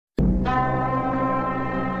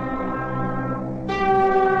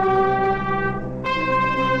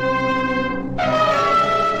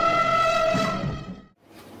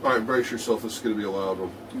right, brace yourself. This is going to be a loud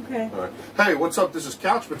one. Okay. All right. Hey, what's up? This is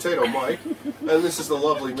Couch Potato Mike, and this is the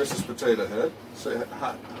lovely Mrs. Potato Head. Say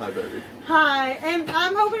hi, baby. Hi, and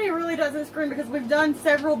I'm hoping it really doesn't scream because we've done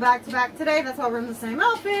several back-to-back today. That's why we're in the same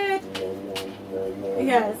outfit.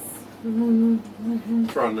 Yes.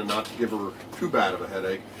 Trying to not give her too bad of a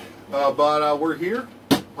headache. But we're here,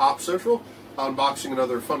 Pop Central, unboxing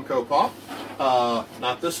another Funko Pop.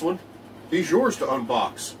 Not this one. He's yours to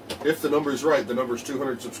unbox. If the number's right, the number's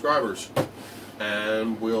 200 subscribers.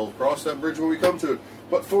 And we'll cross that bridge when we come to it.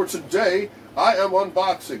 But for today, I am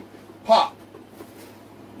unboxing Pop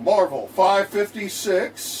Marvel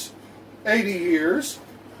 556, 80 years.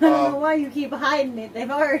 I don't know why you keep hiding it. They've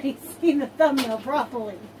already seen the thumbnail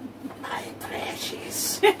properly. My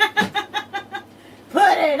precious. Put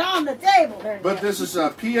it on the table. There. But this is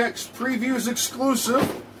a PX Previews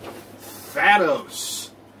Exclusive Thanos.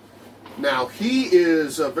 Now, he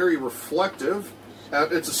is very reflective.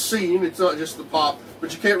 It's a scene. It's not just the pop,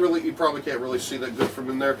 but you probably can't really see that good from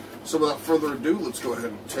in there. So without further ado, let's go ahead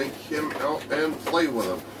and take him out and play with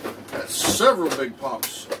him. Had several big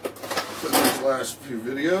pops in these last few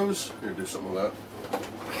videos. Here, do something with that.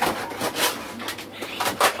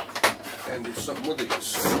 And do something with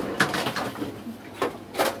these.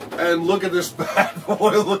 And look at this bad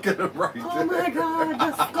boy. Look at him right there. Oh my God,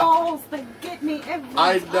 the skulls, they get me every time.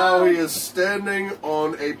 I know he is standing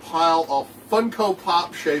on a pile of Funko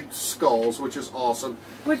Pop shaped skulls, which is awesome.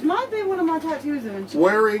 Which might be one of my tattoos eventually.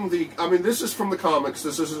 Wearing this is from the comics,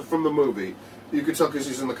 this isn't from the movie. You can tell because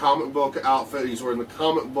he's in the comic book outfit, he's wearing the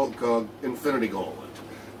comic book Infinity Gauntlet.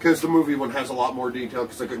 Because the movie one has a lot more detail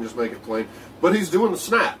because they couldn't just make it plain. But he's doing the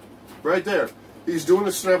snap, right there. He's doing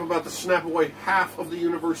the snap about to snap away half of the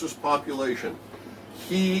universe's population.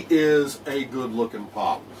 He is a good-looking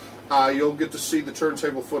pop. You'll get to see the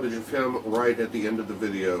turntable footage of him right at the end of the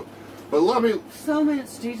video. But let me. So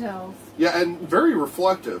much details. Yeah, and very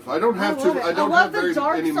reflective. I don't have to. I don't have very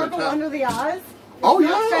any dark circle under the eyes. Oh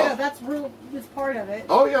yeah, that's real. It's part of it.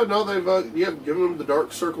 Oh yeah, no, they've given him the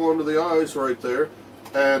dark circle under the eyes right there,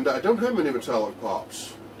 and I don't have any metallic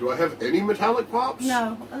pops. Do I have any metallic pops?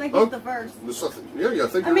 No, I think it's the first. Yeah, I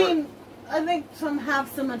think. I think some have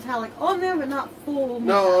some metallic on there, but not full metallic.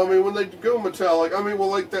 No, I mean, when they go metallic, well,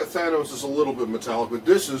 like that Thanos is a little bit metallic, but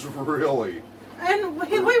this is really... And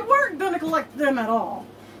we weren't going to collect them at all.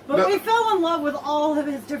 But we fell in love with all of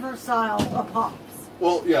his different styles of pops.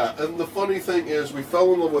 Well, yeah, and the funny thing is, we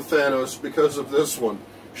fell in love with Thanos because of this one.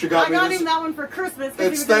 I got him that one for Christmas.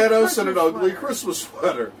 It's Thanos in an ugly Christmas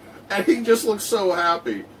sweater. And he just looks so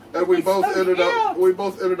happy. And we both ended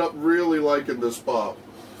up really liking this pop.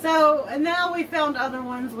 So, and now we found other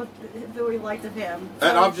ones that we liked of him. So.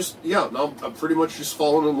 And I'm pretty much just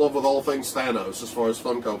falling in love with all things Thanos as far as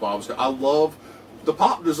Funko Pops go. I love the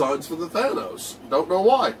pop designs for the Thanos. Don't know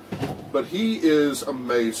why. But he is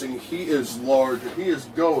amazing. He is large. He is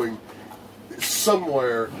going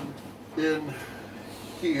somewhere in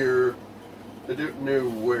here. I don't know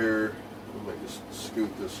where. I might just scoot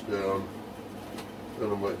this down.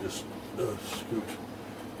 And I might just scoot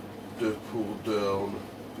Deadpool down.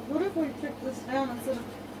 What if we took this down instead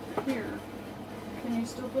of here? Can you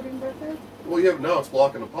still put him back there? Well, yeah, but now it's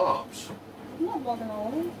blocking the pops. I'm not blocking all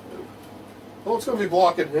of them. Well, it's going to be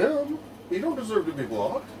blocking him. He don't deserve to be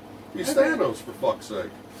blocked. He's Thanos, for fuck's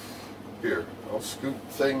sake. Here, I'll scoot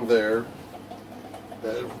thing there.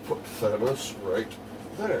 And put Thanos right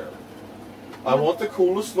there. I want the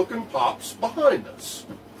coolest looking pops behind us.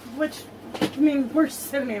 Which, we're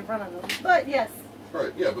sitting in front of them. But, yes.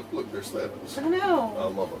 Right, yeah, but look, there's Thanos. I know. I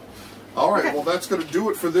love it. All right, well, that's going to do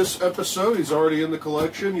it for this episode. He's already in the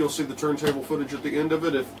collection. You'll see the turntable footage at the end of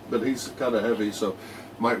it, but he's kind of heavy, so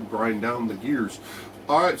might grind down the gears.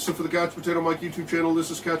 All right, so for the Couch Potato Mike YouTube channel,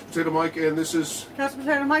 this is Couch Potato Mike, and this is Couch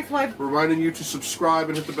Potato Mike's wife. Reminding you to subscribe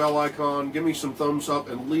and hit the bell icon. Give me some thumbs up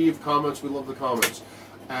and leave comments. We love the comments.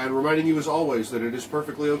 And reminding you, as always, that it is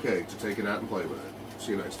perfectly okay to take it out and play with it.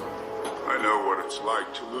 See you next time. I know what it's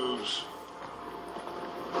like to lose.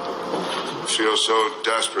 Feel so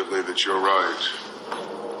desperately that you're right,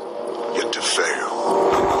 yet to fail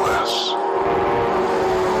nonetheless.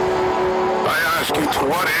 I ask you, to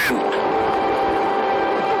what end?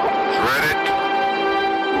 Dread it,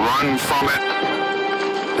 run from it,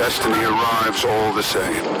 destiny arrives all the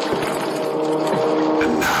same.